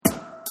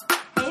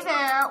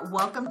there.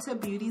 Welcome to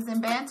Beauties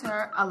and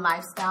Banter, a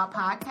lifestyle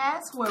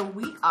podcast where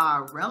we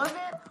are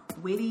relevant,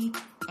 witty,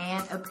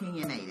 and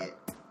opinionated.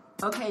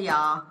 Okay,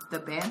 y'all, the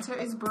banter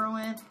is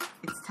brewing.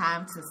 It's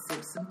time to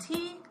sip some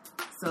tea,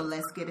 so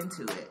let's get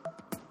into it.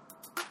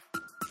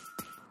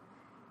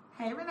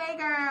 Hey, Renee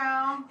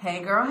girl.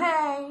 Hey, girl,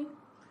 hey.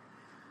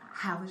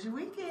 How was your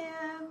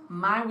weekend?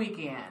 My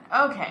weekend.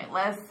 Okay,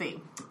 let's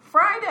see.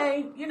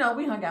 Friday,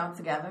 we hung out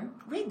together.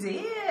 We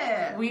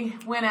did. We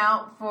went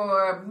out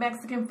for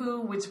Mexican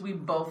food, which we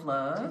both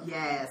love.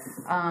 Yes.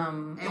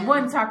 It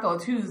wasn't Taco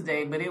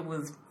Tuesday, but it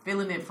was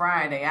Feeling It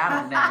Friday. I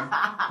don't know.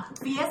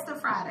 Fiesta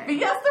Friday.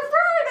 Fiesta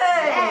Friday.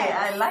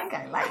 Yes. I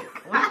like.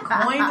 We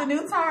coined a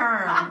new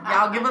term.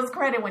 Y'all give us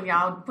credit when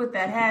y'all put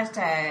that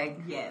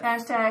hashtag. Yes.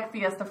 Hashtag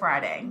Fiesta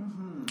Friday.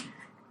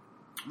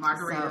 Mm-hmm.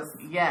 Margaritas. So,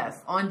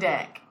 yes, on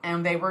deck.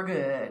 And they were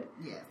good.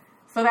 Yes.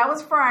 So that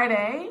was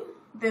Friday.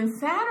 Then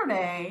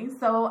Saturday,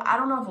 so I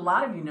don't know if a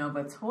lot of you know,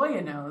 but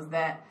Toya knows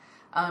that,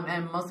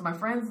 and most of my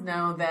friends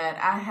know that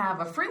I have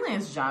a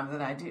freelance job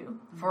that I do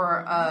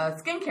for a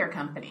skincare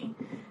company.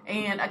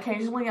 And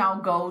occasionally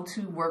I'll go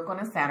to work on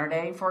a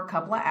Saturday for a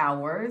couple of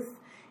hours,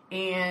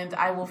 and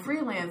I will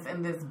freelance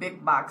in this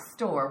big box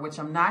store, which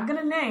I'm not going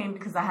to name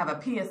because I have a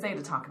PSA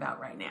to talk about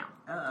right now.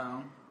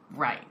 Uh-oh.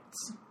 Right.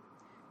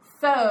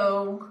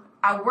 So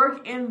I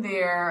work in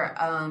their,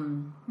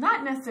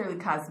 not necessarily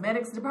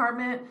cosmetics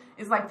department,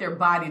 it's like their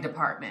body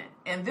department.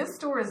 And this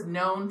store is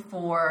known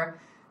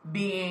for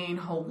being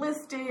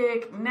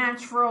holistic,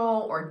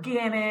 natural,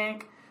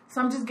 organic.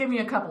 So I'm just giving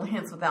you a couple of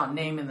hints without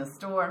naming the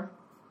store.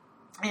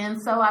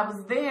 And so I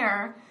was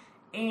there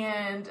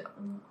and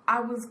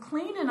I was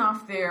cleaning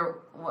off their,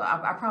 well,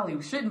 I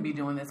probably shouldn't be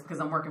doing this because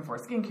I'm working for a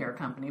skincare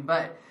company,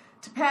 but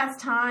to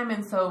pass time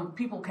and so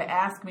people could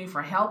ask me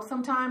for help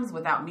sometimes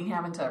without me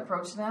having to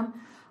approach them,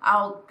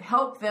 I'll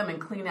help them and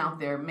clean out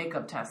their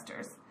makeup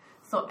testers.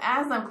 So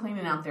as I'm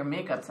cleaning out their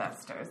makeup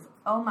testers,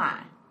 oh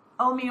my,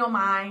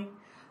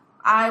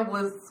 I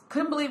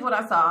couldn't believe what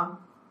I saw.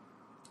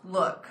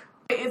 Look,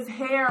 it's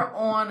hair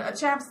on a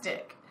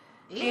chapstick.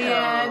 Ew.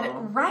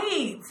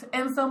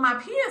 And so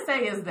my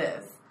PSA is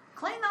this.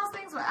 Clean those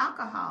things with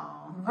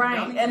alcohol.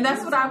 Right, and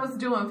that's what I was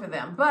doing for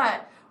them.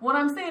 But what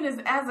I'm saying is,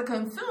 as a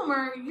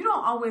consumer, you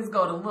don't always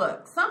go to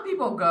look. Some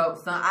people go,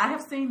 I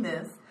have seen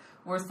this,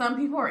 where some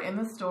people are in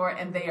the store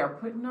and they are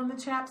putting on the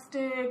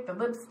chapstick, the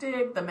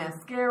lipstick, the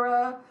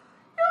mascara.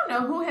 You don't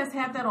know who has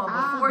had that on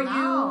before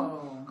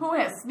you, who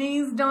has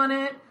sneezed on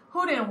it,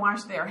 who didn't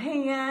wash their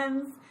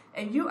hands,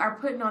 and you are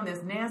putting on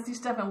this nasty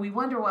stuff, and we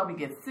wonder why we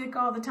get sick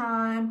all the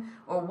time,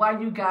 or why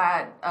you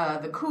got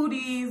the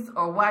cooties,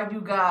 or why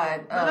you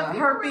got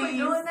herpes. Really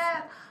doing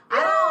that?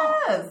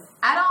 Yes.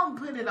 I don't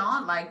put it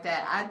on like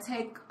that. I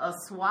take a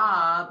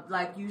swab,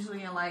 like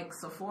usually in like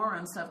Sephora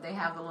and stuff, they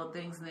have the little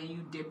things and then you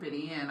dip it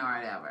in or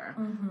whatever.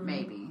 Mm-hmm.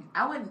 Maybe.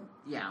 I wouldn't,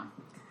 yeah.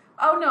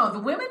 Oh no, the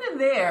women in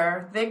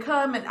there, they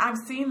come and I've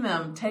seen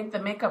them take the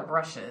makeup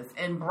brushes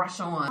and brush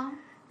on.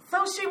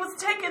 So she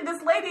was taking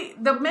this lady,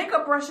 the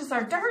makeup brushes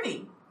are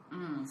dirty.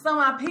 So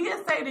my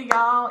PSA to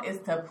y'all is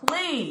to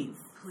please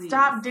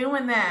stop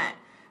doing that.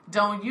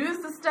 Don't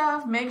use the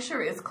stuff. Make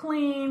sure it's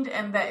cleaned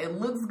and that it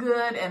looks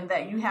good and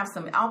that you have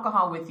some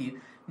alcohol with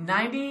you.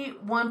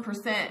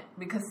 91%,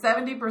 because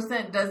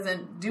 70%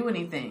 doesn't do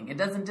anything. It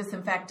doesn't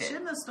disinfect it.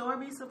 Shouldn't the store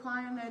be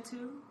supplying that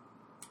too?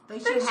 They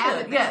should have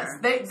it there.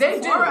 Yes,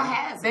 they do.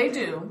 Has they it.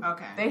 do.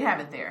 Okay. They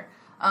have it there.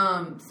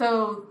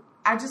 So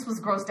I just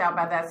was grossed out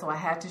by that, so I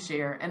had to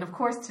share. And of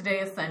course, today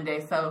is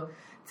Sunday, so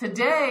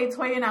today,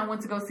 Toya and I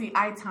went to go see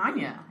I,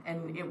 Tonya,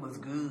 and it was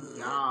good.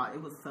 Y'all,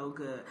 it was so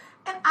good.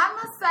 And I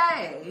must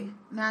say,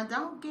 now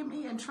don't get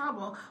me in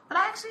trouble, but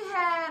I actually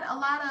had a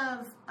lot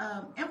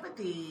of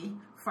empathy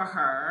for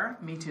her.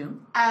 Me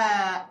too.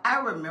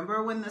 I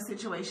remember when the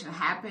situation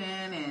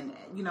happened and,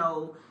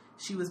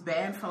 she was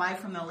banned for life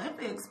from the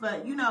Olympics,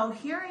 but,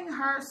 hearing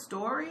her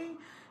story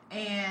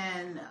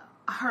and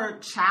her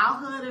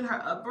childhood and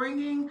her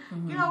upbringing,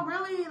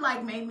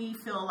 really made me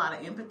feel a lot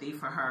of empathy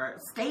for her.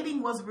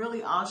 Skating was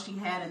really all she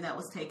had, and that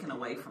was taken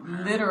away from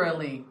her.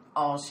 Literally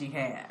all she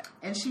had.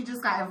 And she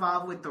just got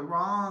involved with the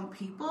wrong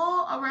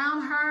people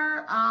around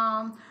her.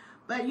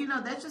 But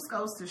that just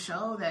goes to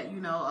show that,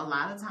 a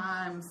lot of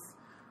times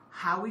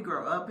how we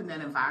grow up in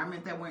that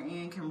environment that we're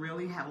in can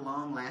really have a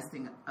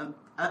long-lasting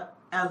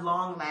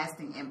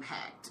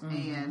impact.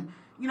 Mm-hmm. And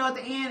at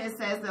the end, it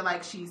says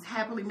that, she's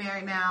happily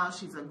married now,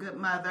 she's a good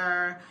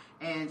mother,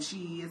 and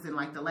she is in,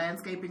 the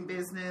landscaping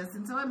business.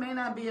 And so it may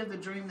not be of the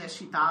dream that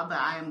she thought, but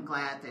I am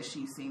glad that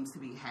she seems to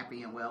be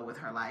happy and well with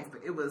her life.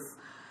 But it was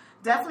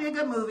definitely a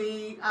good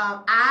movie.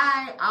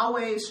 I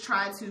always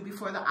try to,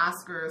 before the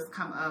Oscars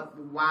come up,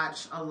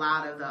 watch a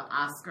lot of the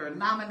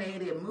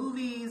Oscar-nominated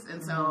movies.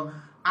 And so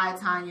I,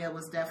 Tonya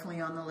was definitely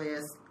on the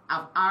list.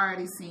 I've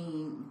already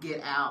seen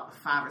Get Out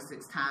 5 or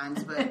 6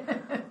 times, but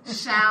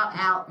shout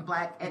out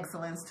Black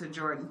excellence to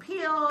Jordan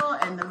Peele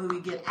and the movie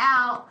Get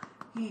Out.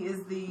 He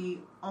is the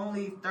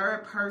only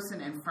third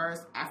person and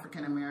first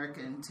African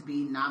American to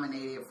be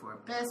nominated for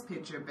Best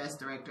Picture, Best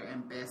Director,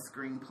 and Best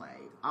Screenplay,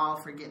 all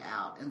for Get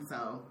Out. And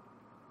so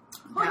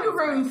Who you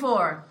rooting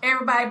for?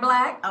 Everybody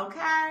Black?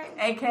 Okay.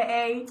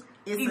 AKA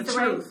It's the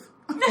truth.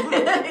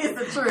 It's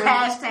the truth.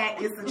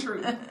 Hashtag it's the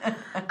truth.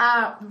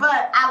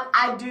 But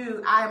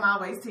I am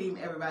always team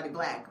Everybody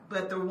Black.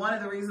 But one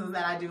of the reasons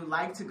that I do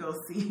like to go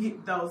see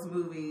those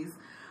movies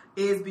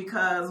is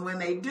because when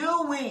they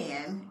do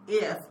win,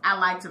 I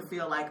like to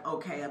feel like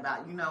okay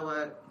about, you know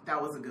what,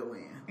 that was a good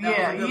win.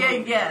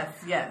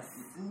 Yes.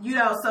 You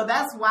know, so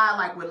that's why,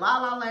 like with La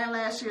La Land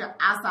last year,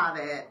 I saw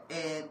that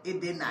and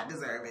it did not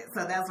deserve it.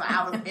 So that's why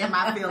I was in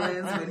my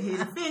feelings when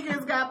Hidden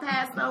Figures got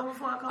passed over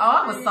for a couple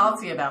I was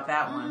salty about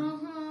that one.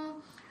 Mm-hmm.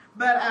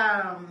 But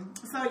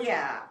so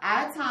yeah,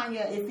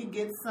 Tanya, if he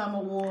gets some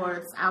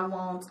awards, I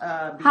won't.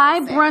 Be Hi,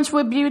 upset. Brunch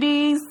with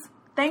Beauties.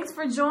 Thanks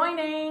for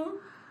joining.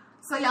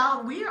 So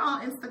y'all, we are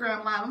on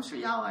Instagram Live. I'm sure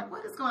y'all are like,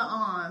 what is going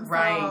on?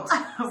 Right.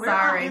 So, we're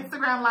Sorry. on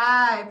Instagram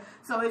Live.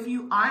 So if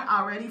you aren't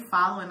already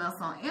following us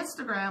on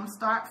Instagram,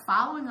 start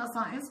following us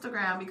on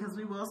Instagram because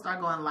we will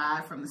start going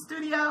live from the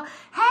studio.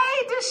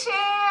 Hey,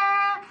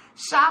 DeShare,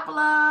 Shop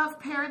Love,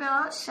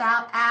 Peridot,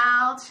 shout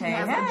out. She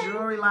has a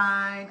jewelry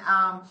line.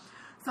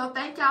 So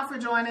thank y'all for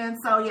joining.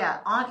 So yeah,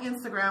 on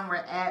Instagram, we're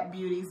at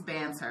Beauties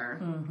Banter.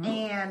 Mm-hmm.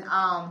 And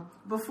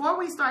before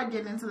we start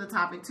getting into the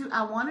topic too,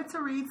 I wanted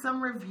to read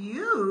some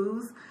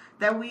reviews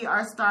that we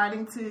are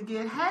starting to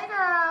get, hey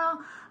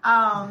girl,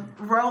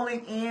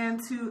 rolling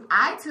into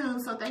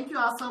iTunes. So thank you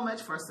all so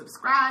much for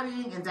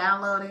subscribing and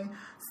downloading.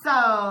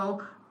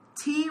 So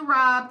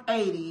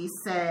T-Rob80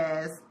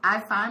 says, I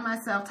find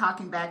myself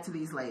talking back to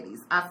these ladies.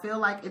 I feel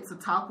like it's a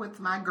talk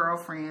with my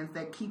girlfriends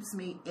that keeps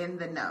me in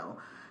the know.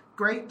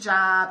 Great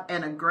job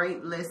and a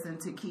great listen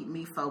to keep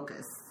me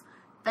focused.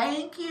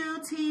 Thank you,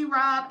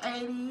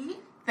 T-Rob80.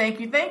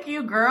 Thank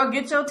you, girl.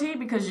 Get your tea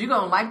because you're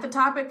going to like the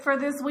topic for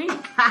this week.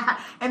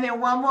 And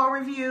then one more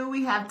review.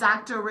 We have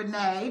Dr.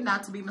 Renee,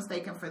 not to be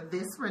mistaken for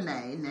this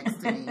Renee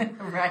next to me.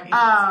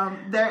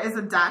 Right. There is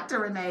a Dr.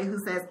 Renee who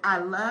says, I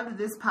loved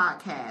this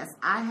podcast.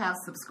 I have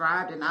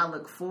subscribed and I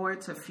look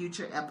forward to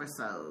future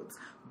episodes.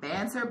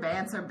 Banter,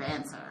 banter,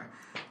 banter.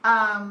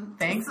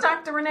 Thanks,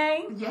 Dr.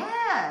 Renee.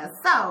 Yeah.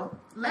 So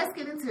let's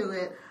get into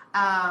it.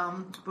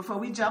 Before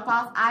we jump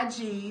off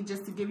IG,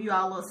 just to give you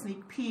all a little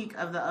sneak peek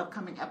of the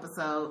upcoming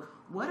episode,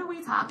 what are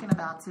we talking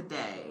about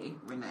today,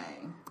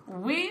 Renee?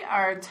 We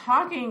are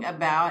talking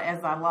about,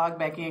 as I log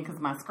back in because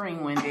my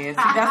screen went dead.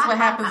 See, that's what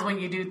happens when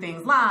you do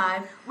things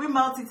live. We're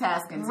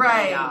multitasking today,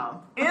 right.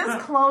 Y'all.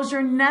 Is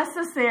closure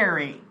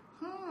necessary?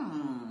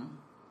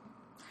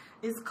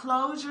 Is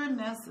closure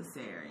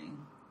necessary?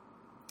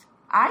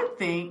 I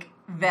think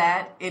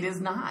that it is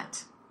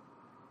not.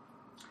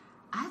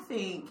 I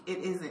think it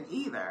isn't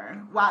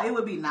either. While it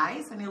would be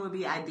nice and it would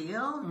be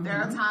ideal,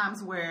 there are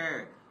times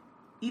where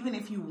even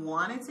if you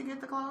wanted to get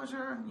the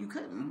closure, you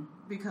couldn't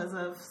because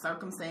of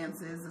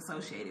circumstances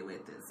associated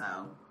with it.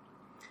 So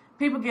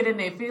people get in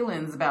their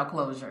feelings about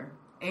closure.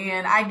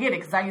 And I get it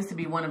because I used to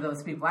be one of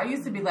those people. I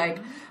used to be like,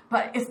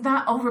 but it's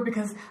not over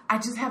because I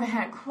just haven't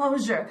had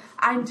closure.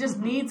 I just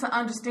need to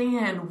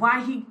understand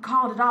why he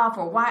called it off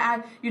or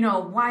why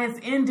why it's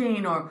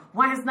ending or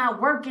why it's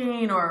not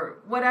working or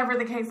whatever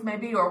the case may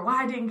be or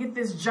why I didn't get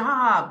this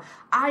job.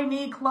 I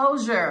need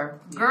closure.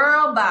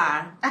 Girl,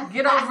 bye.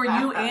 Get over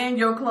you and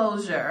your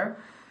closure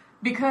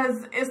because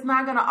it's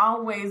not going to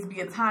always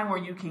be a time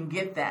where you can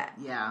get that.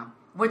 Yeah.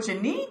 What you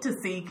need to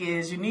seek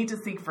is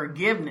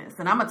forgiveness.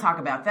 And I'm going to talk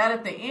about that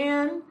at the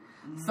end.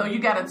 So you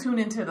got to tune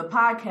into the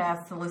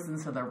podcast to listen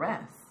to the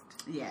rest.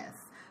 Yes.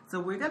 So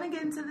we're going to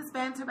get into this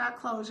banter about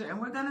closure. And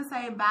we're going to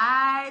say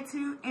bye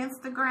to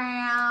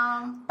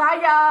Instagram. Bye,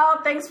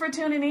 y'all. Thanks for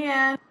tuning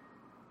in.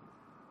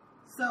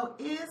 So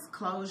is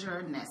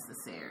closure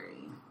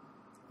necessary?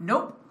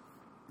 Nope.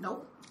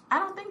 I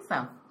don't think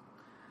so.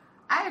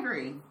 I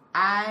agree.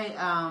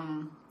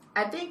 I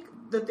think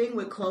the thing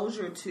with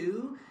closure,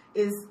 too,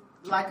 is...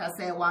 Like I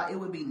said, while it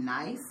would be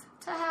nice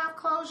to have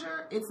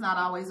closure, it's not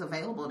always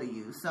available to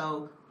you.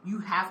 So you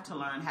have to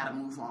learn how to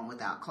move on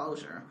without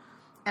closure.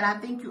 And I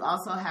think you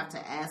also have to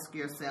ask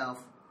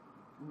yourself,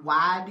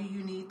 why do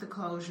you need the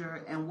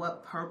closure and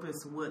what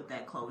purpose would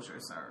that closure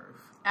serve?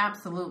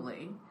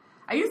 Absolutely.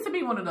 I used to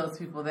be one of those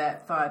people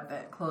that thought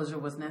that closure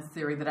was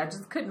necessary, that I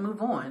just couldn't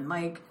move on.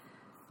 Like,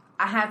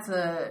 I had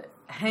to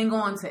hang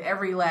on to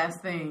every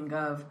last thing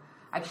of,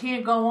 I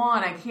can't go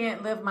on, I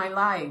can't live my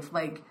life.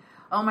 Like,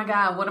 oh my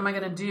God, what am I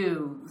going to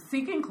do?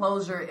 Seeking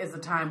closure is a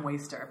time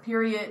waster.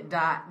 Period.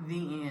 The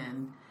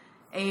end.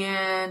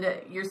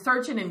 And you're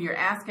searching and you're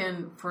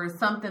asking for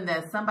something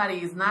that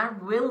somebody is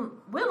not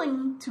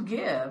willing to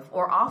give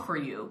or offer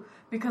you.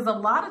 Because a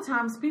lot of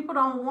times people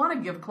don't want to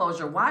give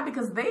closure. Why?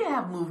 Because they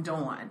have moved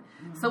on.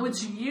 Mm-hmm. So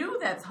it's you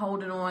that's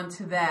holding on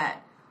to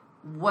that,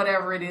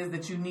 whatever it is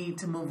that you need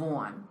to move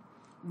on.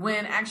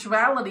 When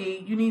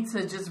actuality, you need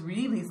to just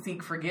really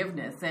seek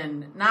forgiveness,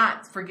 and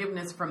not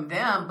forgiveness from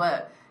them,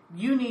 but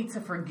you need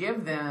to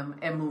forgive them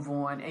and move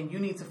on, and you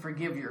need to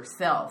forgive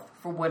yourself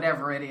for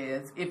whatever it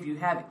is, if you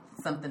have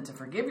something to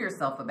forgive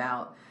yourself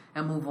about,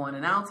 and move on.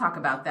 And I'll talk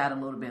about that a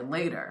little bit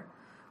later.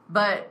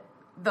 But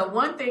the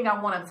one thing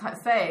I want to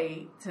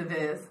say to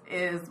this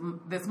is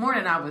this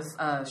morning I was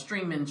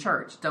streaming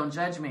church. Don't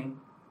judge me,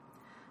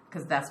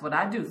 because that's what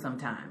I do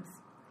sometimes.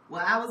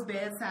 Well, I was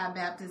bedside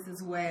Baptist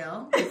as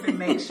well, if it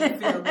makes you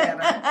feel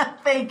better.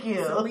 Thank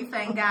you. So we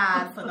thank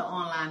God for the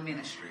online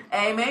ministry.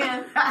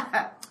 Amen.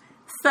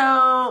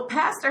 So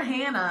Pastor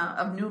Hannah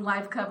of New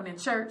Life Covenant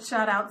Church,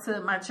 shout out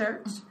to my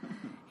church.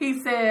 He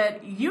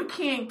said, you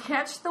can't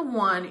catch the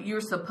one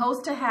you're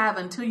supposed to have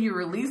until you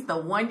release the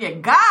one you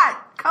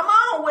got. Come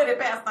on with it,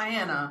 Pastor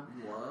Hannah.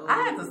 Whoa. I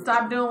had to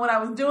stop doing what I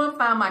was doing,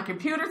 find my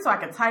computer so I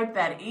could type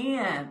that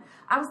in.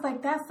 I was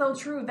like, that's so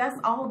true. That's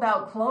all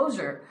about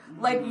closure.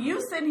 Mm-hmm. Like, you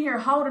sitting here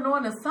holding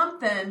on to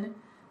something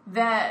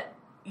that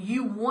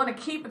you want to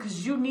keep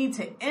because you need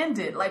to end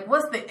it. Like,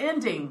 what's the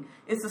ending?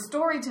 It's a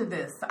story to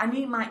this. I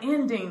need my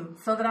ending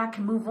so that I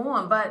can move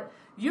on. But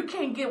you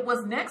can't get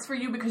what's next for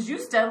you because you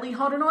steadily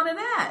holding on to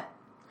that.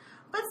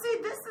 But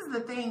see, this is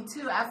the thing,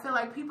 too. I feel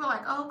like people are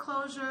like, oh,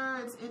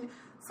 closure.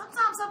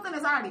 Sometimes something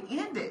is already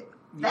ended.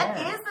 Yes.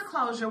 That is the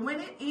closure.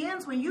 When it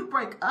ends, when you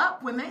break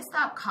up, when they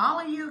stop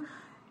calling you,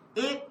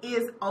 it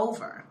is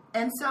over.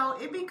 And so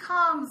it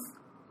becomes,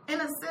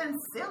 in a sense,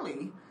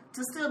 silly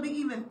to still be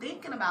even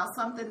thinking about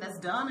something that's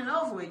done and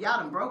over with. Y'all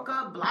done broke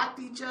up, blocked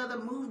each other,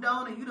 moved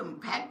on, and you done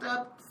packed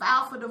up,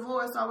 filed for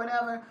divorce or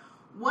whatever.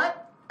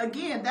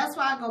 Again, that's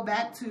why I go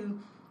back to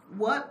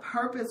what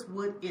purpose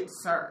would it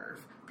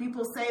serve?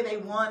 People say they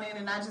want it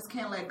and I just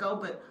can't let go,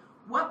 but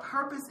what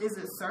purpose is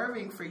it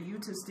serving for you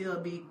to still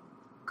be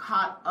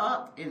caught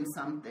up in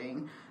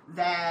something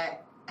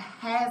that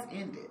has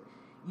ended?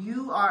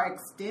 You are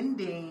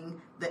extending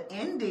the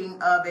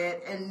ending of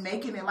it and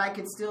making it like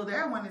it's still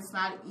there when it's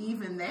not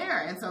even there.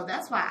 And so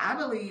that's why I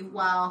believe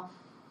while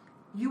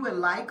you would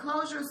like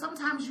closure,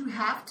 sometimes you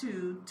have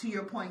to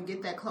your point,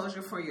 get that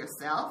closure for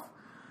yourself.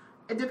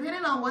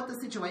 Depending on what the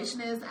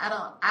situation is,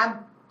 I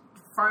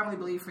firmly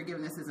believe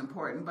forgiveness is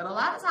important, but a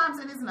lot of times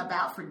it isn't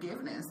about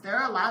forgiveness. There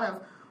are a lot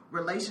of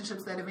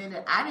relationships that have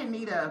ended. I didn't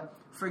need to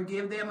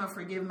forgive them or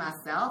forgive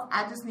myself.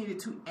 I just needed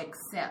to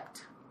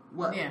accept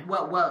what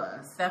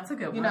was. That's a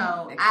good one. You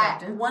know,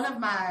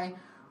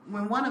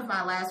 when one of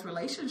my last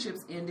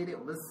relationships ended,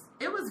 it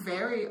was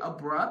very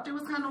abrupt. It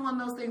was kind of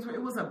one of those things where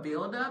it was a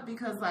buildup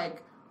because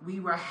like we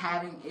were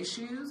having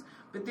issues.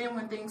 But then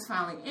when things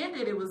finally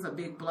ended, it was a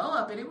big blow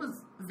up and it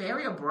was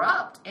very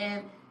abrupt.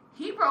 And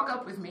he broke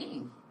up with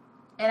me.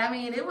 And I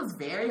mean, it was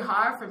very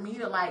hard for me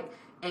to like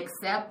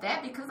accept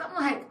that because I'm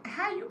like,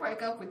 how you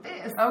break up with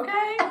this?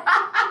 Okay.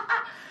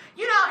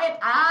 You know, and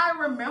I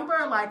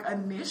remember like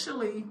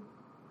initially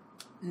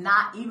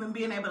not even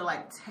being able to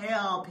like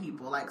tell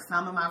people. Like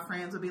some of my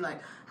friends would be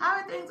like, how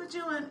are things with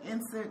you? An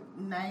instant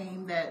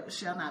name that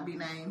shall not be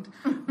named.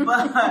 But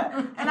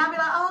and I'd be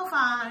like, oh,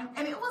 fine.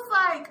 And it was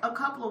like a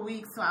couple of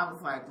weeks. So I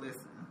was like,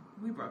 listen,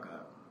 we broke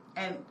up.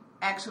 And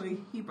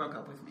actually he broke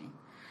up with me.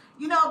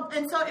 You know,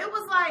 and so it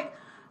was like,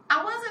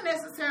 I wasn't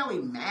necessarily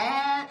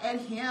mad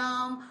at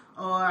him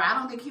or I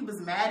don't think he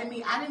was mad at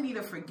me. I didn't need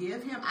to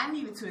forgive him. I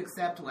needed to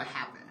accept what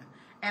happened.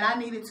 And I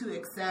needed to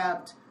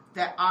accept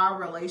that our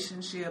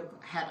relationship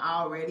had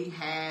already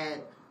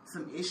had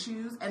some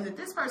issues and that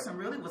this person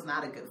really was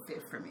not a good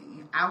fit for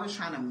me. I was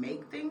trying to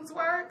make things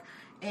work,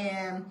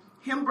 and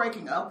him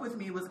breaking up with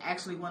me was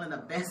actually one of the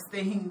best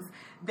things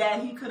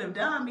that he could have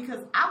done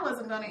because I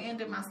wasn't going to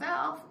end it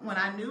myself when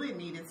I knew it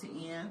needed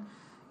to end.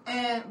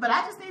 But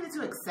I just needed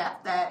to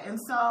accept that. And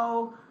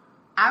so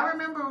I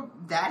remember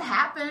that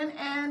happened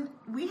and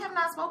we have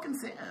not spoken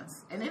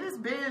since. And it has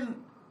been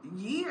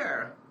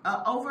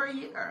over a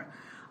year.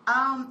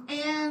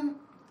 And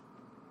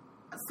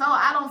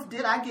so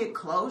did I get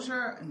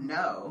closure?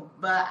 No,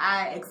 but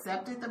I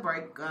accepted the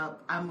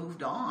breakup. I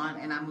moved on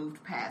and I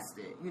moved past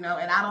it, you know,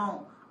 and I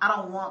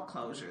don't want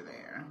closure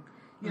there,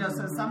 you know,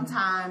 so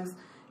sometimes,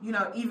 you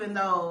know, even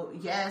though,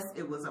 yes,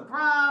 it was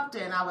abrupt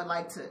and I would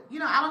like to, you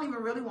know, I don't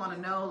even really want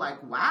to know like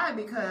why,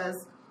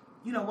 because,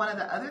 you know, one of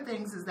the other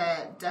things is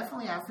that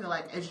definitely I feel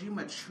like as you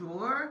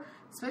mature,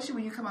 especially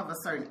when you come of a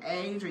certain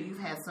age or you've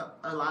had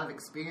a lot of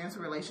experience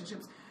with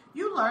relationships,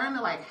 you learn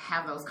to like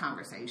have those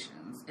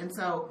conversations. And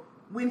so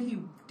when he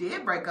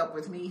did break up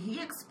with me,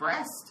 he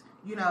expressed,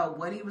 you know,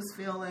 what he was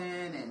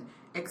feeling and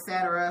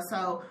etc.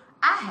 So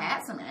I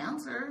had some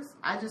answers.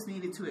 I just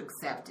needed to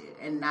accept it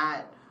and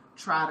not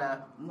try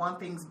to want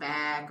things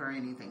back or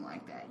anything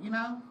like that, you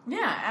know?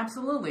 Yeah,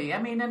 absolutely.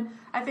 I mean, and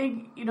I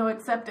think, you know,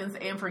 acceptance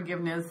and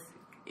forgiveness,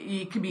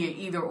 it could be an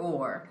either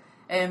or.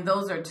 And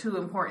those are two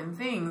important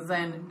things.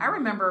 And I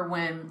remember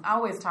when I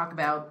always talk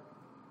about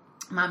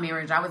my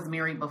marriage, I was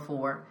married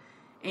before.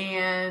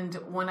 And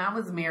when I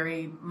was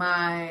married,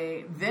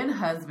 my then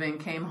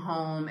husband came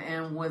home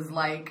and was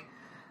like,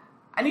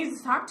 I need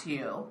to talk to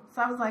you.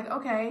 So I was like,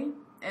 okay.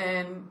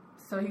 And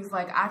so he's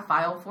like, I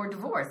filed for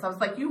divorce. I was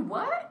like, you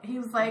what? He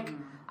was like,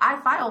 I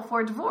filed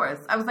for divorce.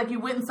 I was like, you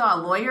went and saw a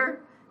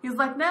lawyer? He was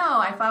like, no,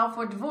 I filed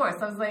for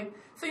divorce. I was like,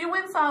 so you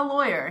went and saw a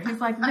lawyer? He's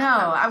like, no.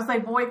 I was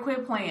like, boy,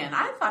 quit playing.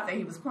 I thought that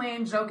he was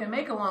playing, joking.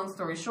 Make a long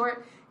story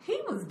short, he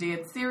was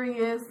dead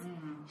serious.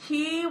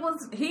 He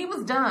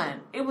was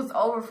done. It was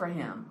over for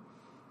him.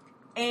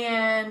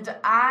 And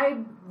I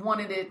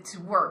wanted it to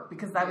work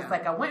because I was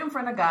like, I went in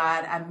front of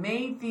God, I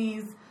made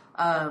these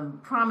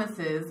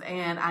promises,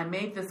 and I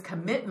made this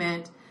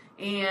commitment,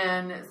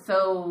 and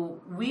so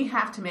we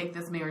have to make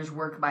this marriage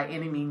work by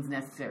any means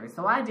necessary.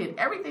 So I did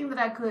everything that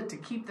I could to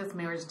keep this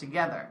marriage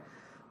together,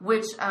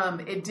 which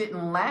it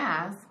didn't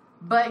last,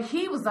 but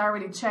he was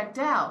already checked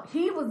out.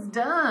 He was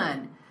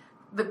done.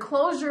 The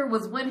closure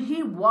was when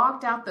he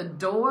walked out the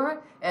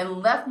door and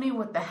left me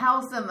with the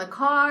house and the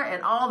car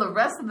and all the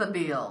rest of the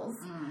bills.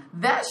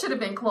 That should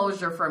have been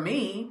closure for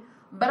me,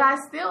 but I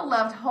still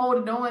left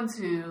holding on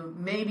to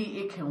maybe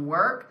it can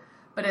work.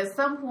 But at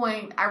some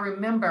point, I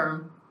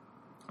remember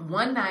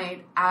one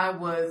night I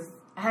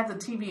had the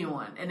TV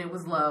on and it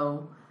was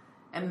low,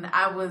 and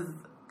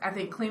I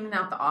think cleaning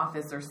out the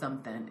office or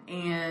something,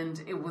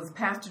 and it was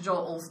Pastor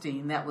Joel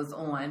Osteen that was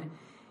on.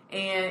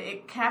 And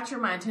it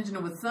captured my attention.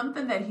 It was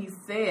something that he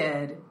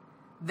said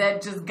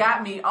that just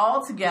got me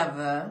all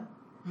together.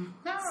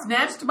 No.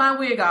 Snatched my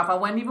wig off. I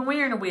wasn't even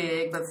wearing a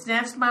wig, but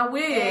snatched my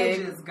wig.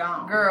 Edges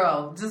gone.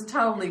 Girl, just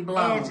totally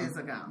blown. Edges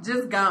are gone.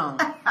 Just gone.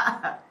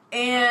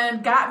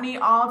 And got me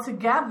all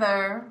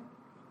together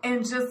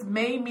and just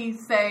made me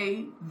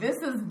say, this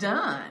is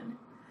done.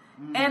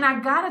 And I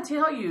gotta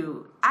tell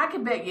you, I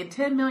could bet you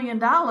 $10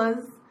 million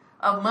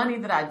of money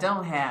that I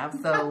don't have,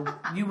 so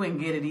you wouldn't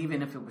get it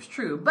even if it was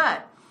true.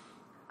 But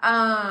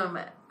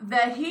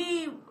that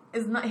he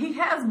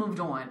has moved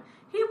on.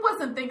 He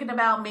wasn't thinking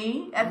about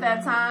me at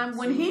that time.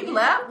 When he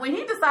left, when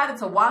he decided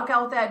to walk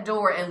out that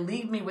door and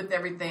leave me with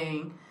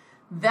everything,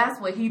 that's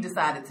what he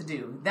decided to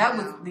do. That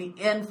was the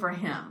end for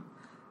him.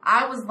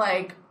 I was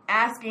like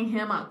asking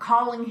him,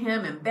 calling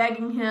him and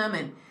begging him,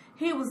 and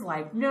he was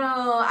like, no,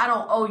 I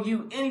don't owe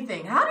you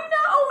anything. How do you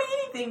not owe me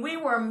anything? We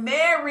were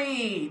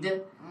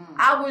married.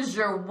 I was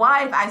your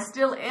wife. I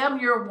still am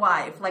your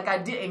wife. Like, I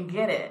didn't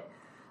get it.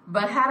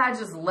 But had I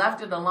just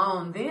left it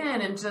alone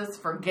then and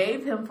just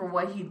forgave him for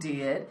what he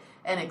did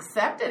and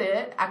accepted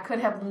it, I could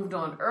have moved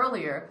on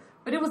earlier.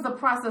 But it was a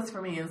process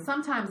for me. And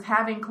sometimes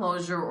having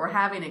closure or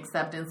having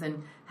acceptance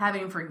and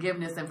having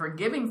forgiveness and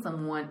forgiving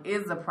someone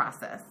is a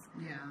process.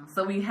 Yeah.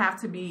 So we have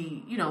to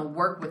be,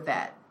 work with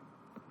that.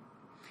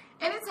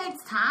 And it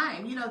takes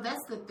time.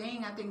 That's the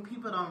thing. I think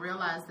people don't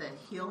realize that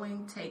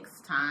healing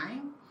takes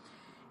time.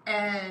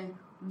 And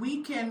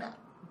we can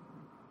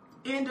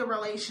end a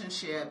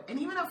relationship and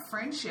even a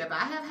friendship.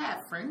 I have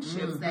had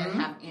friendships that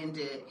have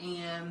ended,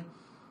 and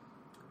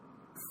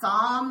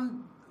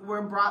some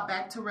were brought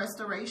back to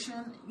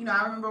restoration.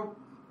 I remember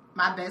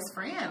my best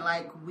friend,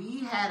 we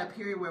had a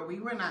period where we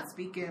were not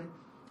speaking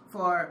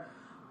for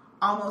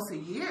almost a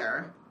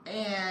year,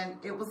 and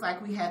it was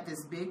like we had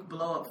this big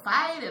blow-up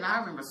fight, and I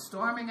remember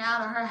storming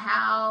out of her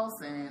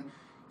house, and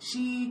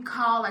she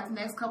called the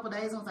next couple of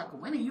days. I was like,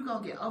 when are you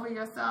going to get over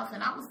yourself?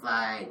 And I was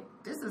like,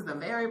 this is the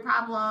very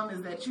problem,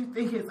 is that you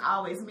think it's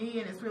always me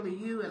and it's really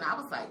you. And I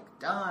was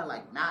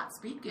done, not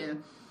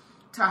speaking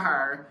to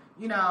her,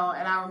 and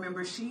I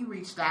remember she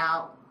reached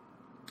out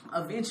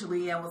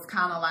eventually and was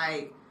kind of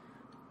like,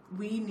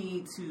 we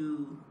need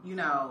to,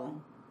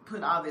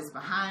 put all this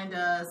behind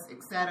us,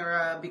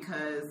 etc.,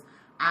 because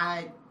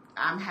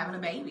I'm having a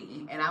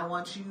baby and I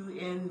want you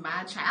in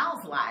my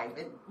child's life.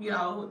 And,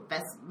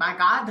 that's my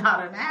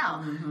goddaughter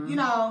now,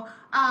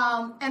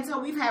 and so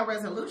we've had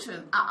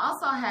resolution. I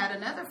also had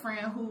another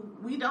friend who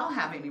we don't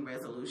have any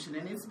resolution,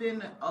 and it's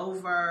been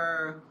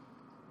over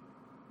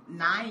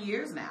 9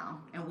 years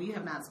now and we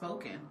have not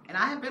spoken. And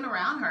I have been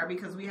around her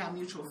because we have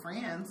mutual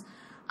friends.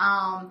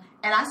 And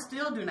I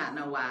still do not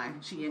know why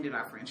she ended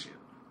our friendship.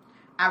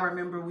 I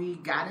remember we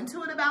got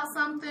into it about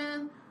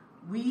something.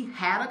 We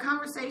had a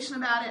conversation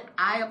about it.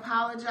 I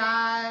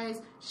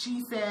apologized.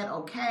 She said,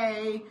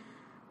 okay.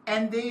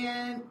 And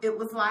then it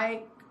was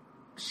like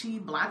she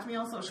blocked me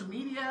on social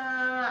media.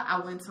 I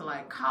went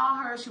to call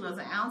her. She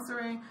wasn't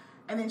answering.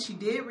 And then she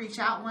did reach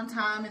out one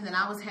time, and then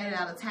I was headed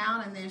out of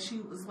town. And then she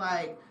was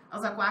like, I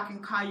was like, well, I can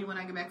call you when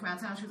I get back from out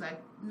of town. She was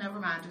like, never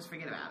mind, just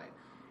forget about it.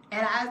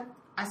 And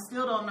I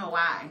still don't know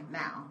why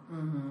now.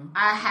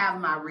 I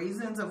have my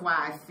reasons of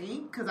why I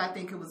think, because I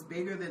think it was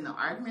bigger than the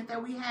argument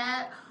that we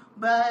had.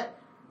 But,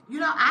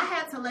 I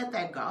had to let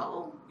that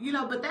go,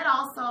 but that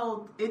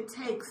also, it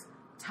takes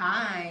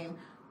time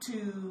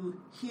to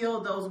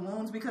heal those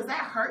wounds, because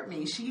that hurt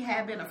me. She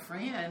had been a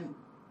friend.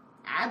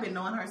 I've been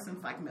knowing her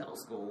since middle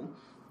school.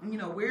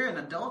 We're in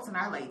adults in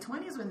our late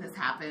 20s when this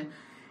happened.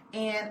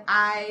 And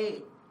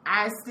I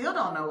still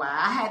don't know why.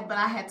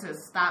 I had to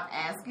stop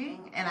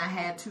asking, and I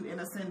had to, in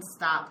a sense,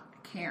 stop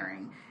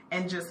caring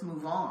and just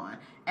move on.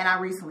 And I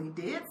recently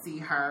did see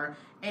her,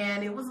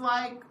 and it was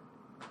like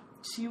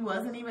she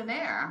wasn't even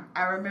there.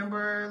 I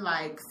remember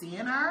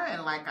seeing her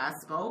and I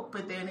spoke,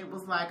 but then it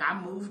was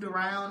I moved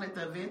around at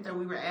the event that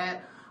we were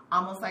at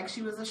almost like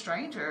she was a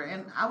stranger,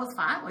 and I was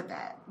fine with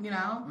that,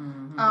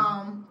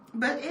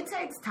 but it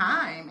takes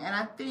time. And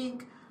I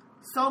think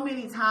so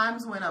many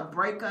times when a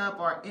breakup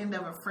or end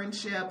of a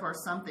friendship or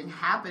something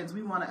happens,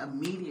 we want to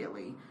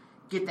immediately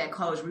get that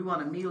closure. We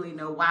want to immediately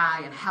know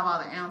why and have all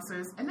the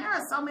answers. And there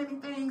are so many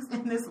things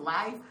in this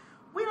life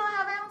we don't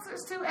have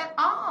answers to at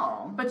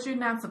all. But you're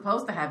not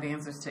supposed to have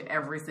answers to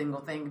every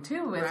single thing,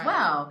 too, as Right.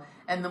 well.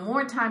 And the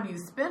more time you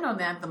spend on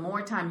that, the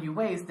more time you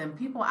waste. And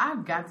people,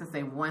 I've got to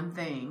say one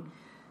thing.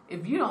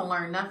 If you don't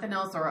learn nothing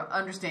else or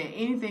understand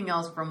anything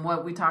else from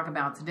what we talk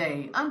about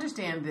today,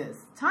 understand this.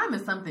 Time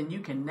is something you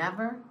can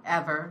never,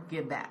 ever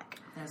get back.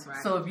 That's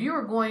right. So if you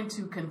are going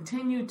to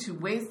continue to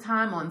waste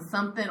time on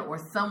something or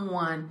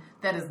someone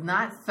that is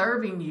not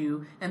serving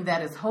you and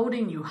that is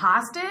holding you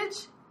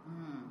hostage,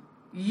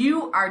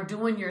 you are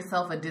doing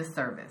yourself a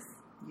disservice.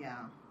 Yeah.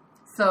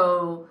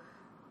 So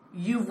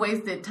you've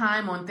wasted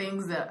time on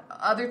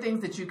other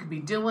things that you could be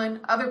doing,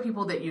 other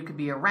people that you could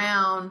be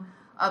around,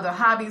 other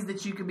hobbies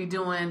that you could be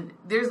doing.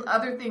 There's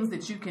other things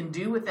that you can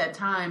do with that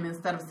time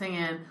instead of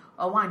saying,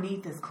 oh, I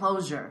need this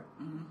closure.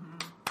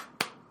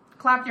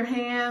 Clap your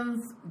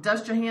hands,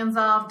 dust your hands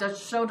off, dust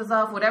your shoulders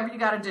off, whatever you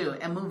got to do,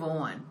 and move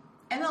on.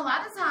 And a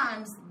lot of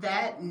times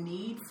that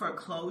need for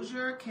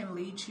closure can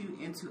lead you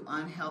into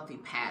unhealthy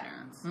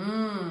patterns.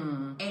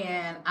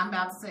 And I'm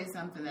about to say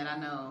something that I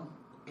know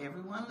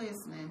everyone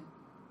listening,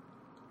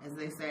 as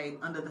they say,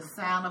 under the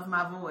sound of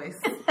my voice,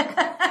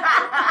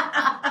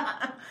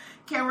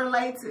 can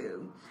relate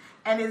to.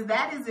 And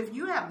that is if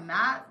you have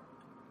not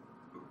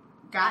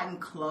gotten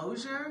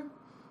closure,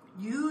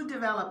 you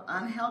develop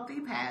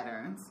unhealthy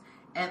patterns.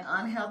 And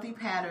unhealthy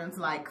patterns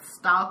like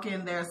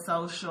stalking their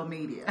social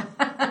media.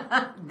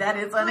 That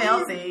is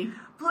unhealthy.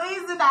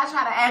 Please do not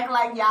try to act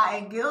like y'all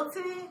ain't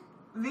guilty,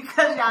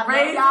 because y'all know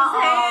Raise y'all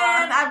his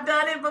hand. are. I've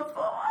done it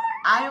before.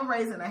 I am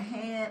raising a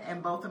hand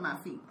and both of my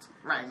feet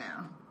right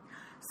now.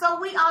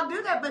 So we all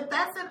do that, but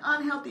that's an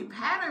unhealthy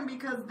pattern,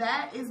 because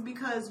that is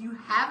because you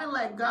haven't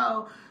let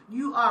go.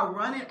 You are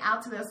running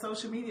out to their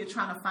social media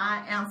trying to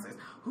find answers.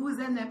 Who is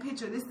in that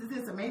picture? This,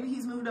 or maybe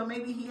he's moved, or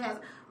maybe he has,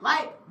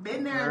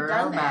 been there and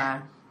done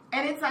that.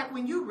 And it's like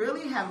when you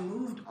really have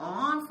moved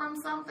on from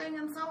something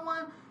and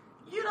someone,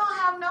 you don't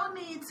have no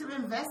need to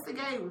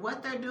investigate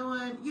what they're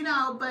doing,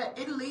 but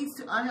it leads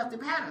to unhealthy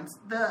patterns.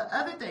 The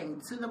other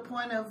thing, to the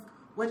point of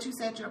what you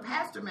said your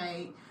pastor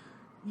made,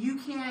 you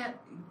can't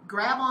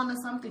grab onto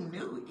something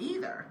new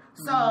either.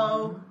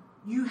 So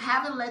you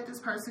haven't let this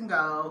person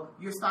go.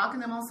 You're stalking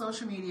them on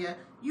social media.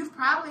 You've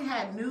probably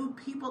had new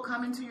people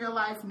come into your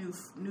life, new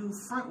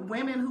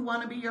women who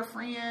want to be your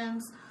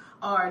friends,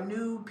 or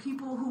new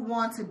people who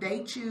want to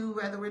date you,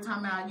 whether we're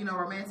talking about,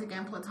 romantic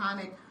and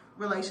platonic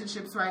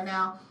relationships right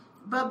now.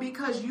 But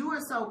because you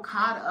are so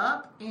caught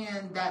up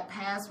in that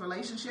past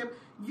relationship,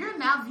 you're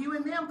now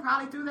viewing them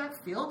probably through that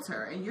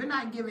filter, and you're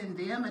not giving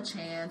them a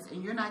chance,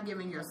 and you're not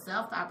giving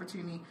yourself the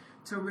opportunity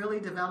to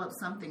really develop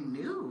something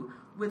new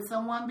with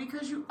someone,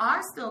 because you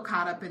are still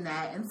caught up in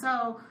that. And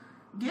so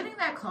getting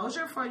that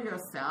closure for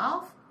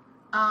yourself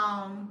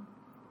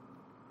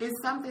is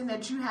something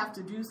that you have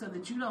to do so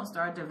that you don't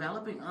start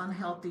developing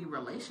unhealthy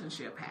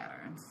relationship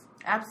patterns.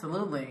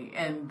 Absolutely.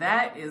 And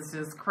that is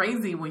just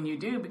crazy when you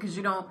do, because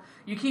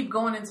you keep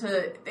going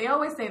into, they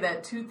always say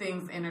that two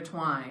things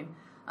intertwine.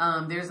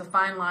 There's a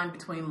fine line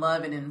between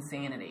love and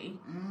insanity.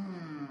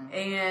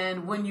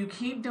 And when you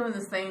keep doing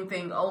the same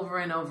thing over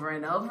and over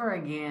and over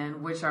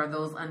again, which are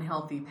those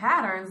unhealthy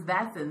patterns,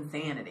 that's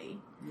insanity.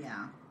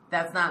 Yeah.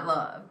 That's not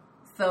love.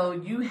 So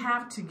you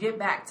have to get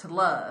back to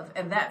love.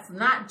 And that's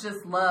not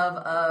just love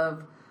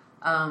of,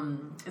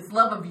 it's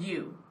love of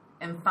you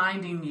and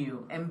finding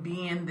you and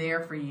being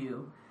there for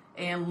you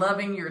and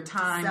loving your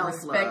time,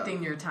 Self-love.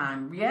 respecting your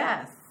time.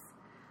 Yes.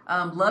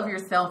 Love your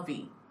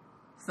selfie.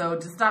 So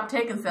just stop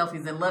taking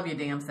selfies and love your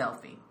damn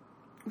selfie.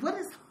 What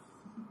is...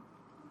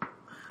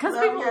 Because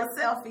Love your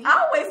selfie?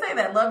 I always say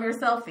that. Love your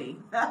selfie.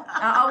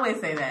 I always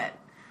say that.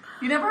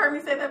 You never heard me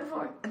say that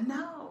before?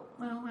 No.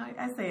 Well,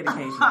 I say it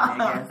occasionally, I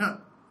guess.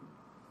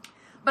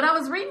 But I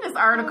was reading this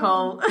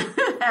article,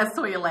 as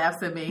Toya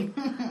laughs at me.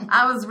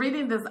 I was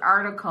reading this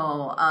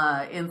article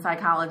in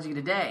Psychology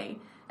Today.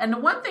 And the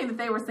one thing that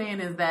they were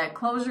saying is that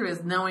closure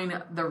is knowing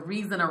the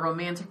reason a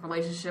romantic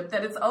relationship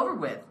that it's over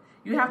with.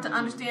 You have to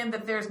understand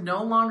that there's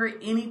no longer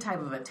any type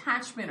of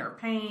attachment or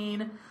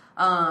pain,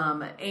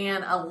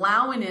 and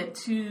allowing it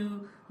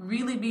to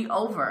really be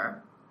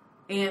over.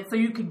 And so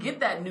you could get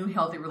that new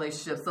healthy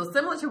relationship. So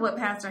similar to what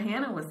Pastor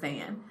Hannah was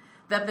saying,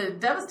 that the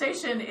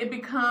devastation, it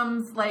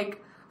becomes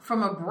like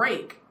from a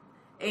break,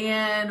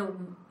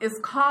 and is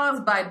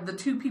caused by the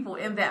two people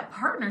in that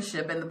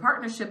partnership, and the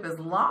partnership is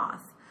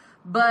lost.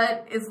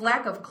 But it's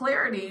lack of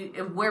clarity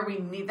of where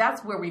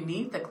that's where we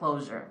need the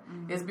closure,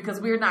 is because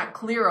we're not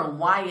clear on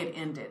why it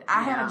ended.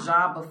 I had a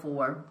job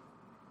before,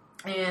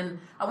 and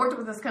I worked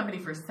with this company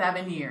for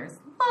 7 years.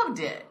 Loved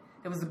it.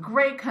 It was a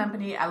great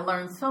company. I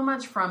learned so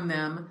much from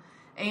them.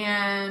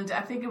 And I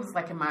think it was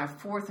like in my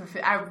fourth or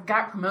fifth, I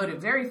got promoted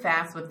very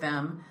fast with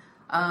them.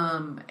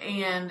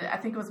 And I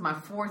think it was my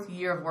fourth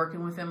year of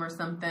working with them or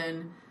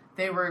something.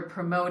 They were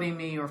promoting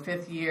me, or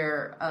fifth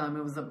year,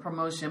 it was a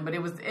promotion, but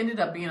ended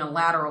up being a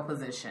lateral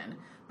position.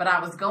 But I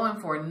was going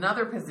for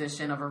another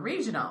position of a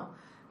regional.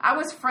 I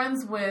was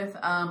friends with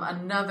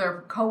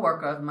another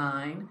coworker of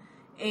mine,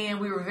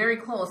 and we were very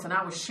close, and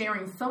I was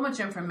sharing so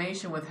much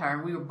information with her,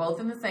 and we were both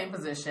in the same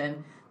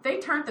position. they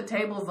turned the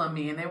tables on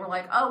me and they were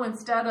like, oh,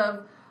 instead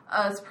of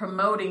us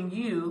promoting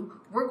you,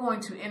 we're going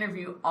to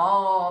interview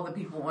all the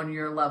people on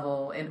your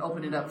level and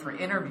open it up for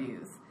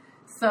interviews.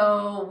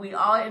 So we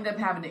all ended up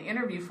having to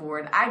interview for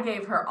it. I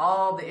gave her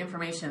all the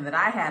information that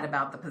I had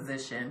about the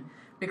position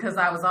because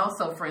I was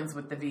also friends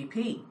with the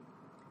VP.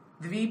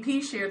 The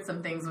VP shared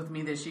some things with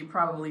me that she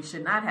probably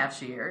should not have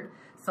shared,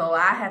 so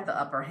I had the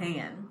upper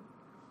hand.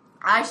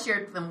 I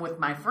shared them with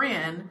my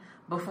friend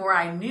before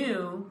I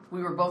knew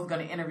we were both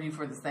going to interview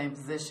for the same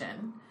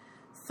position.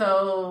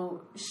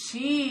 So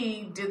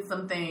she did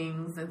some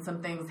things and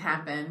some things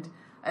happened.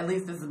 At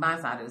least this is my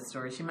side of the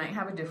story. She might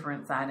have a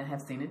different side and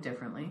have seen it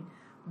differently.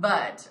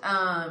 But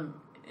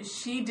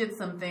she did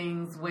some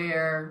things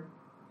where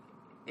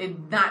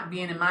it not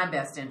being in my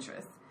best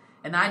interest.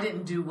 And I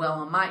didn't do well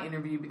on my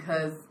interview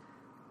because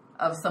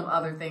of some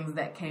other things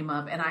that came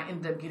up. And I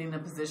ended up getting a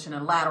position,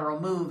 a lateral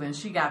move, and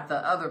she got the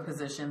other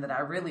position that I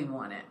really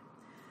wanted.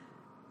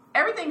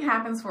 Everything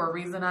happens for a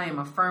reason. I am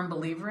a firm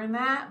believer in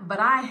that.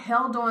 But I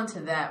held on to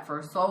that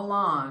for so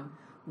long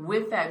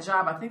with that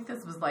job. I think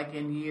this was like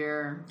in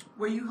year...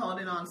 Were you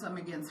holding on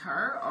something against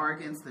her or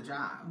against the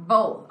job?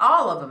 Both.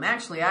 All of them,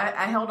 actually.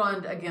 I held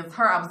on against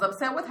her. I was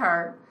upset with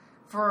her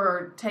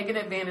for taking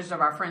advantage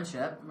of our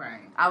friendship.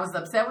 Right. I was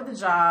upset with the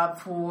job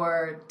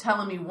for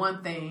telling me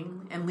one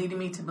thing and leading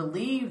me to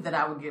believe that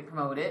I would get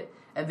promoted.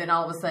 And then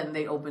all of a sudden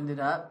they opened it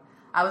up.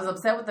 I was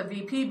upset with the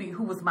VP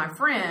who was my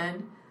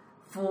friend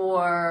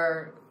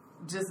for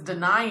just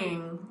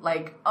denying,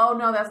 like, oh,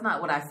 no, that's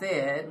not what I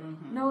said.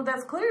 Mm-hmm. No,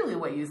 that's clearly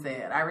what you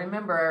said. I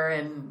remember,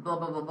 and blah,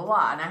 blah, blah, blah,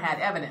 blah. And I had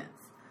evidence.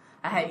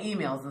 I had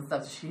emails and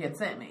stuff she had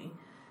sent me.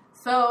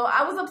 So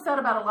I was upset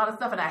about a lot of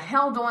stuff, and I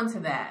held on to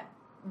that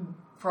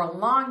for a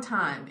long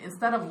time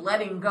instead of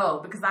letting go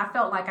because I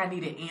felt like I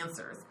needed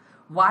answers.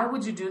 Why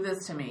would you do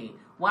this to me?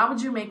 Why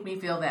would you make me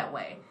feel that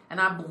way? And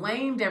I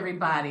blamed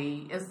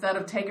everybody instead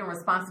of taking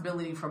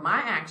responsibility for my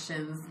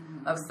actions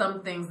of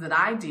some things that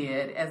I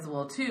did as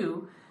well,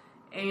 too.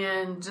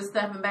 And just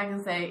stepping back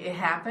and say, it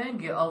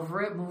happened, get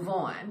over it, move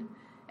on.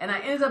 And I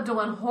ended up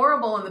doing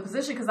horrible in the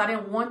position because I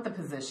didn't want the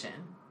position.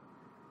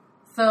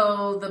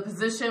 So the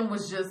position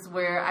was just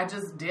where I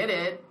just did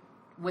it,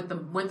 went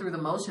through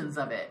the motions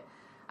of it.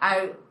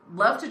 I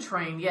love to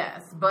train,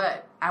 yes,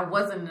 but I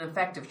wasn't an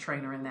effective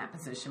trainer in that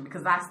position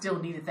because I still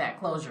needed that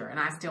closure and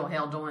I still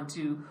held on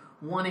to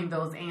wanting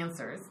those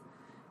answers.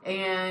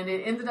 And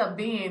it ended up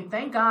being,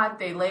 thank God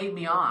they laid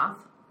me off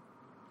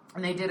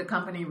and they did a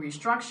company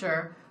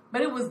restructure.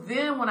 But it was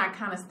then when I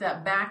kind of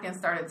stepped back and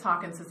started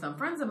talking to some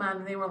friends of mine,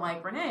 and they were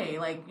like, Renee,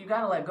 like, you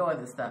got to let go of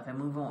this stuff and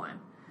move on.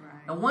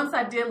 Right. And once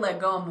I did let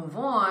go and move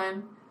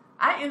on,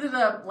 I ended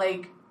up,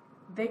 like,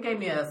 they gave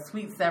me a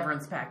sweet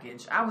severance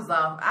package. I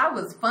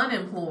was fun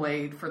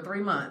employed for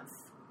 3 months.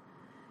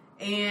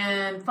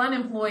 And fun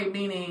employed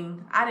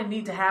meaning I didn't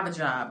need to have a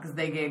job because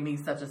they gave me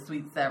such a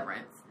sweet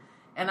severance.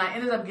 And I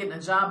ended up getting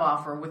a job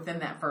offer within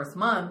that first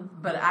month,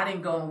 but I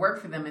didn't go and work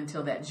for them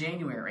until that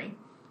January.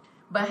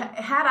 But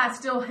had I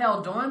still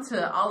held on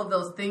to all of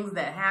those things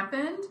that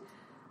happened,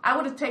 I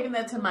would have taken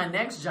that to my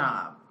next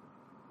job.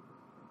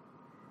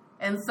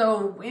 And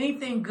so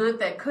anything good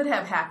that could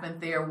have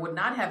happened there would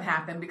not have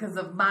happened because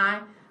of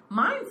my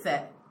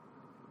mindset.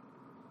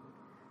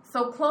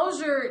 So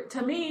closure,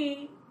 to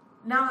me,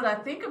 now that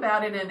I think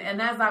about it,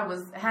 and as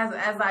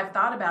I've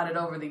thought about it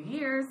over the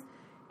years,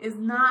 is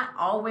not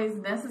always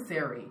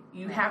necessary.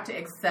 You have to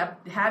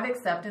have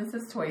acceptance,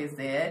 as Toya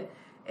said.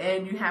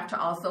 And you have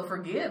to also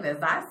forgive, as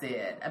I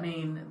said. I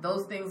mean,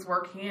 those things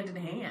work hand in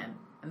hand.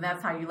 And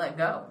that's how you let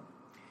go.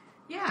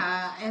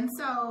 Yeah. And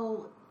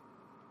so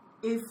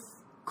if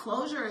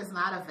closure is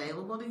not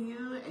available to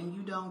you and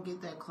you don't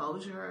get that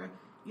closure,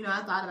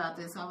 I thought about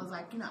this. I was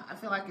like, I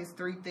feel like it's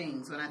 3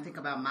 things when I think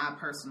about my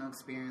personal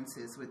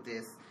experiences with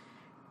this.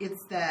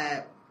 It's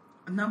that,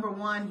 number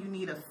 1, you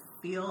need to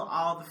feel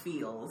all the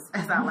feels,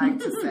 as I like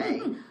to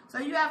say. So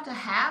you have to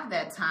have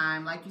that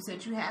time. Like you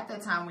said, you had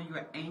that time where you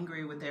were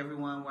angry with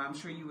everyone, where I'm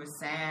sure you were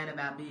sad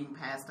about being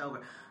passed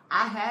over.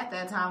 I had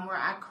that time where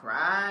I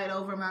cried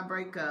over my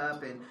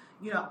breakup and,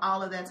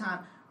 all of that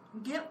time.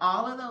 Get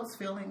all of those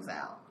feelings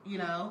out,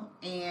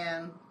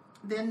 and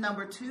then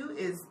number 2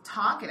 is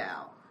talk it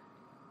out.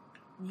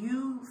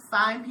 You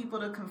find people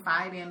to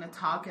confide in, to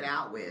talk it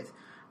out with.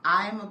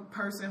 I'm a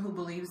person who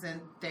believes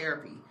in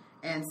therapy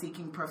and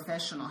seeking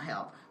professional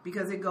help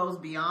because it goes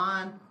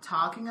beyond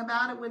talking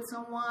about it with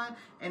someone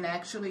and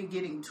actually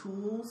getting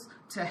tools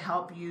to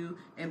help you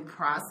in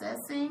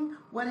processing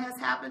what has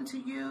happened to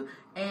you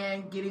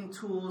and getting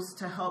tools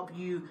to help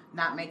you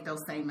not make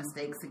those same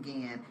mistakes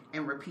again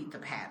and repeat the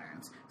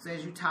patterns. So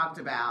as you talked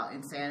about,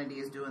 insanity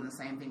is doing the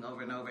same thing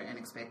over and over and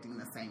expecting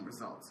the same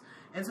results.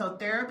 And so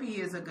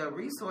therapy is a good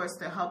resource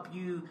to help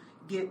you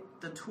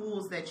get the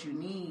tools that you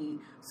need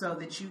so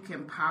that you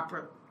can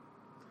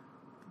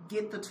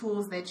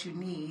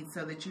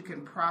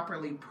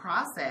properly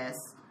process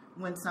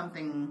when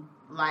something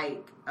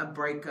like a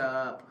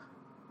breakup,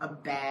 a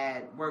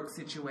bad work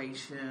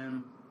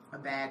situation, a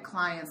bad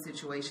client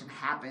situation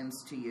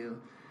happens to you.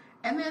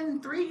 And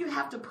then 3, you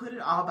have to put it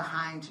all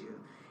behind you.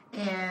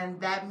 And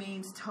that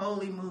means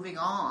totally moving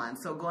on.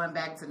 So going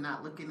back to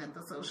not looking at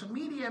the social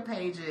media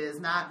pages,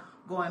 not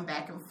going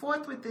back and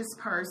forth with this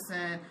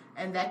person.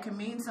 And that can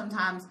mean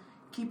sometimes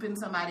keeping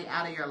somebody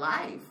out of your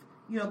life.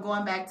 You know,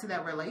 going back to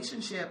that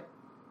relationship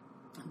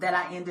that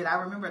I ended. I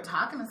remember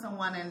talking to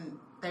someone and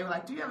they were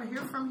like, do you ever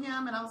hear from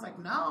him? And I was like,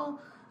 no,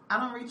 I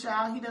don't reach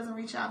out. He doesn't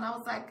reach out. And I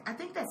was like, I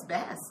think that's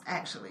best,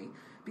 actually.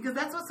 Because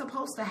that's what's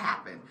supposed to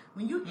happen.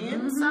 When you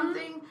end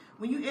something,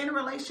 when you end a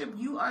relationship,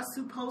 you are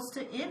supposed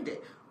to end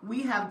it.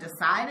 We have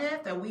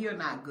decided that we are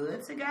not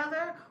good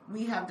together.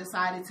 We have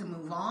decided to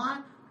move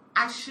on.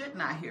 I should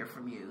not hear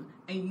from you,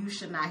 and you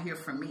should not hear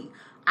from me.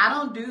 I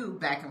don't do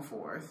back and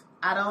forth.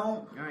 I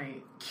don't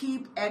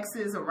keep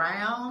exes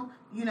around.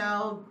 You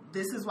know,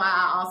 this is why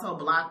I also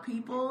block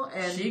people.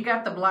 And she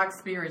got the block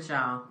spirit,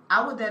 y'all.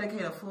 I would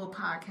dedicate a full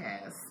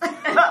podcast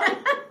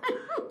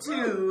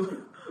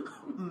to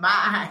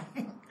my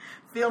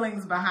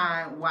feelings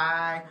behind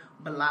why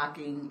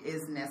blocking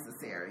is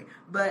necessary.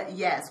 But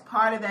yes,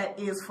 part of that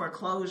is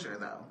foreclosure,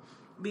 though,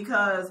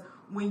 because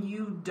when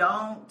you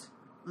don't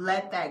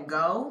let that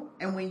go,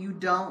 and when you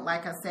don't,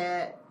 like I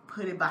said,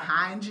 put it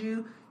behind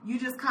you, you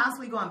just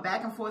constantly going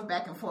back and forth,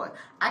 back and forth.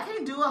 I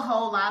can't do a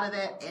whole lot of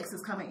that,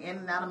 exes coming in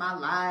and out of my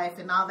life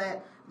and all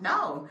that.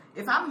 No,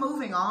 if I'm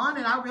moving on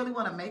and I really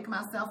want to make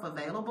myself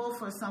available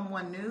for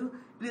someone new,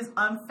 it is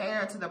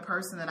unfair to the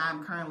person that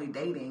I'm currently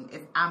dating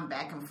if I'm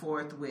back and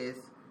forth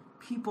with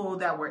people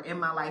that were in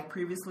my life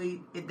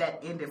previously that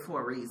ended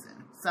for a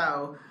reason.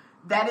 So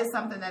that is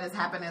something that has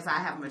happened as I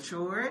have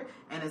matured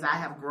and as I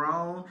have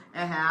grown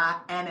and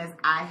as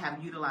I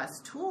have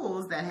utilized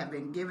tools that have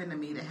been given to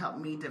me to help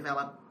me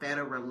develop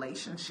better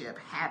relationship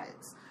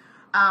habits.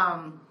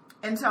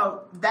 And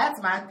so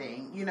that's my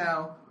thing, you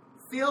know,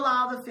 feel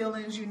all the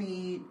feelings you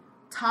need,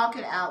 talk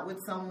it out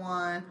with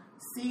someone,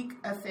 seek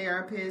a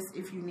therapist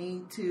if you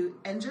need to,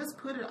 and just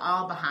put it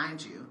all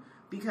behind you,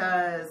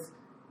 because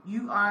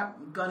you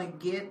aren't going to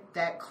get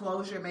that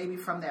closure maybe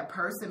from that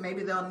person.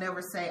 Maybe they'll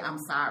never say, I'm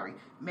sorry.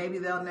 Maybe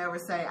they'll never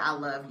say, I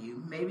love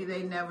you. Maybe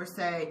they never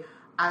say,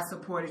 I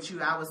supported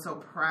you. I was so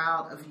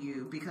proud of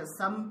you. Because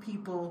some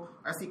people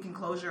are seeking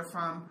closure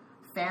from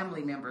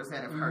family members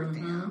that have hurt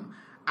them.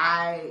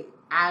 I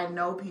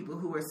know people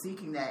who are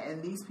seeking that,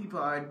 and these people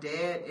are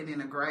dead and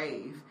in a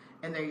grave,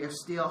 and they are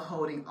still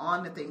holding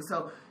on to things.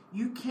 So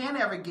you can't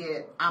ever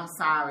get, I'm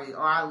sorry,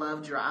 or I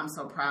loved you, or I'm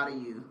so proud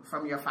of you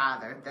from your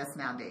father that's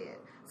now dead.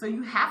 So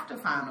you have to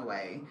find a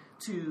way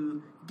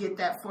to get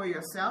that for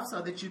yourself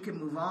so that you can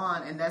move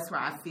on. And that's where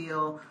I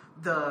feel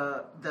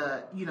the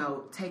you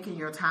know, taking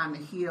your time to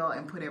heal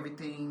and put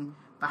everything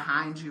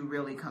behind you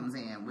really comes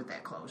in with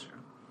that closure.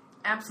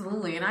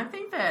 Absolutely. And I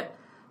think that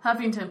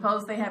Huffington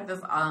Post, they have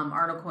this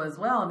article as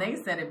well, and they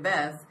said it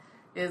best,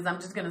 is, I'm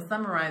just going to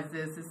summarize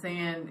this, is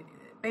saying,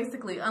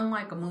 basically,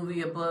 unlike a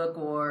movie, a book,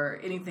 or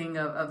anything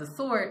of the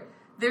sort,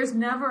 there's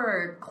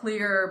never a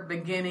clear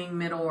beginning,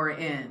 middle, or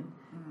end.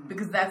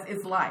 Because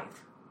it's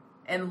life.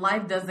 And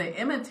life doesn't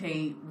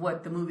imitate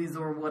what the movies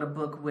or what a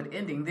book would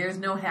ending. There's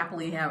no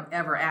happily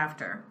ever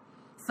after.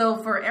 So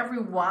for every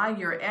why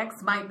your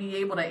ex might be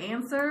able to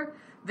answer,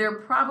 there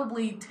are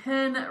probably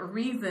 10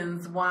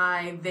 reasons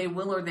why they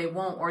will or they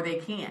won't or they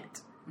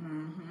can't.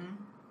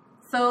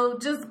 So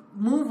just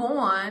move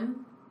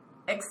on,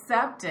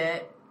 accept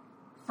it,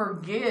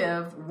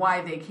 forgive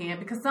why they can't.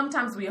 Because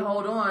sometimes we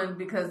hold on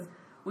because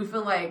we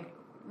feel like,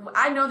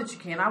 I know that you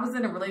can. I was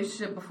in a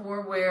relationship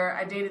before where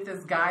I dated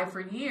this guy for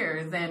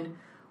years, and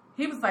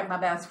he was like my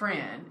best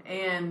friend,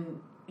 and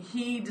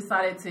he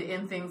decided to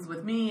end things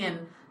with me,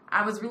 and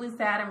I was really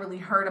sad and really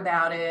hurt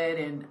about it,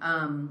 and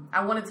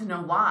I wanted to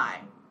know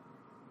why.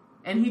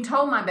 And he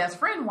told my best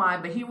friend why,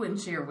 but he wouldn't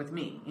share it with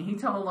me. And he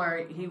told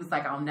her, he was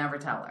like, I'll never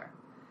tell her,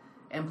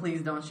 and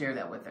please don't share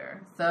that with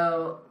her.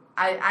 So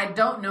I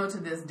don't know to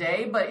this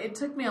day, but it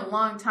took me a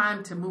long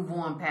time to move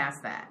on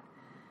past that,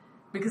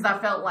 because I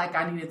felt like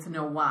I needed to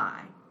know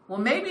why. Well,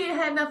 maybe it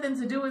had nothing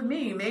to do with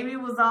me. Maybe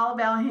it was all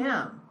about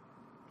him.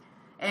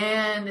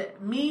 And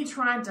me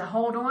trying to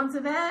hold on to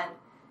that,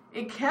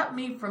 it kept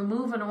me from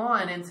moving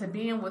on into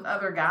being with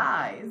other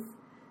guys.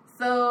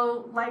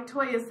 So, like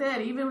Toya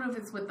said, even if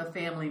it's with a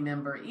family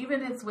member,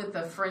 even if it's with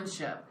a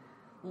friendship,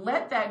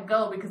 let that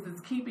go, because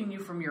it's keeping you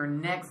from your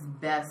next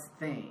best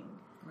thing.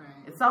 Right.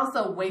 It's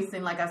also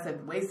wasting, like I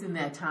said, wasting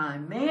that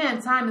time.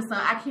 Man, time is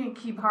something, I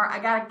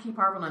gotta keep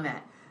harping on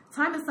that.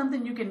 Time is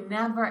something you can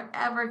never,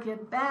 ever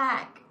get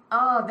back.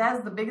 Oh,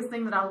 that's the biggest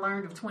thing that I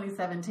learned of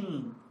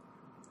 2017.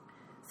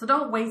 So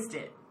don't waste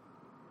it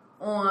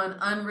on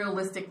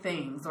unrealistic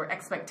things or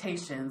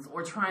expectations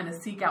or trying to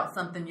seek out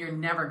something you're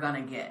never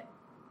going to get.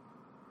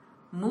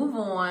 Move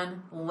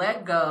on,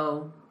 let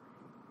go,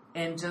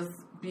 and just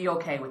be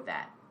okay with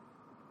that.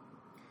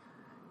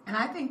 And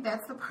I think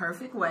that's the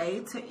perfect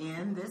way to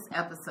end this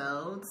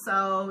episode.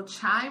 So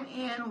chime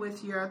in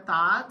with your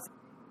thoughts.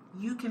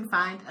 You can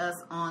find us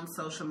on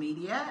social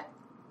media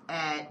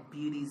at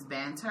Beauties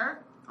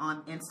Banter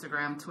on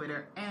Instagram,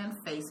 Twitter, and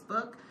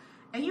Facebook.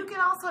 And you can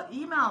also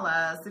email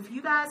us if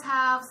you guys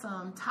have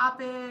some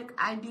topic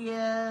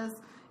ideas,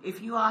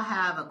 if you all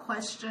have a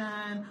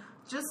question,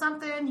 just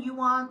something you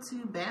want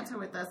to banter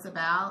with us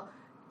about,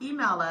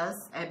 email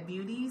us at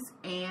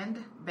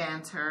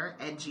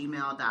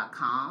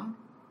beautiesandbanter@gmail.com.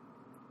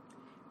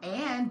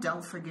 And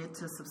don't forget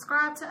to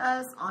subscribe to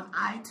us on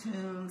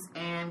iTunes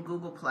and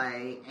Google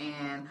Play.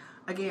 And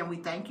again, we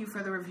thank you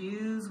for the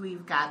reviews.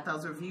 We've got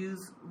those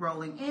reviews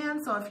rolling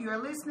in. So if you are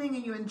listening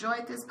and you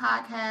enjoyed this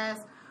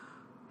podcast,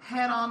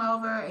 head on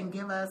over and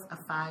give us a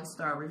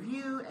 5-star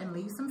review and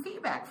leave some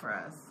feedback for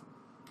us.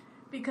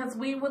 Because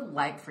we would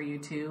like for you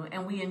to,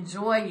 and we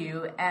enjoy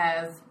you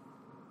as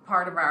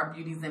part of our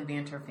Beauties and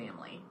Banter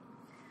family.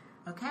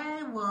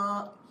 Okay,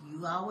 well,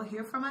 you all will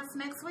hear from us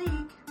next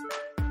week.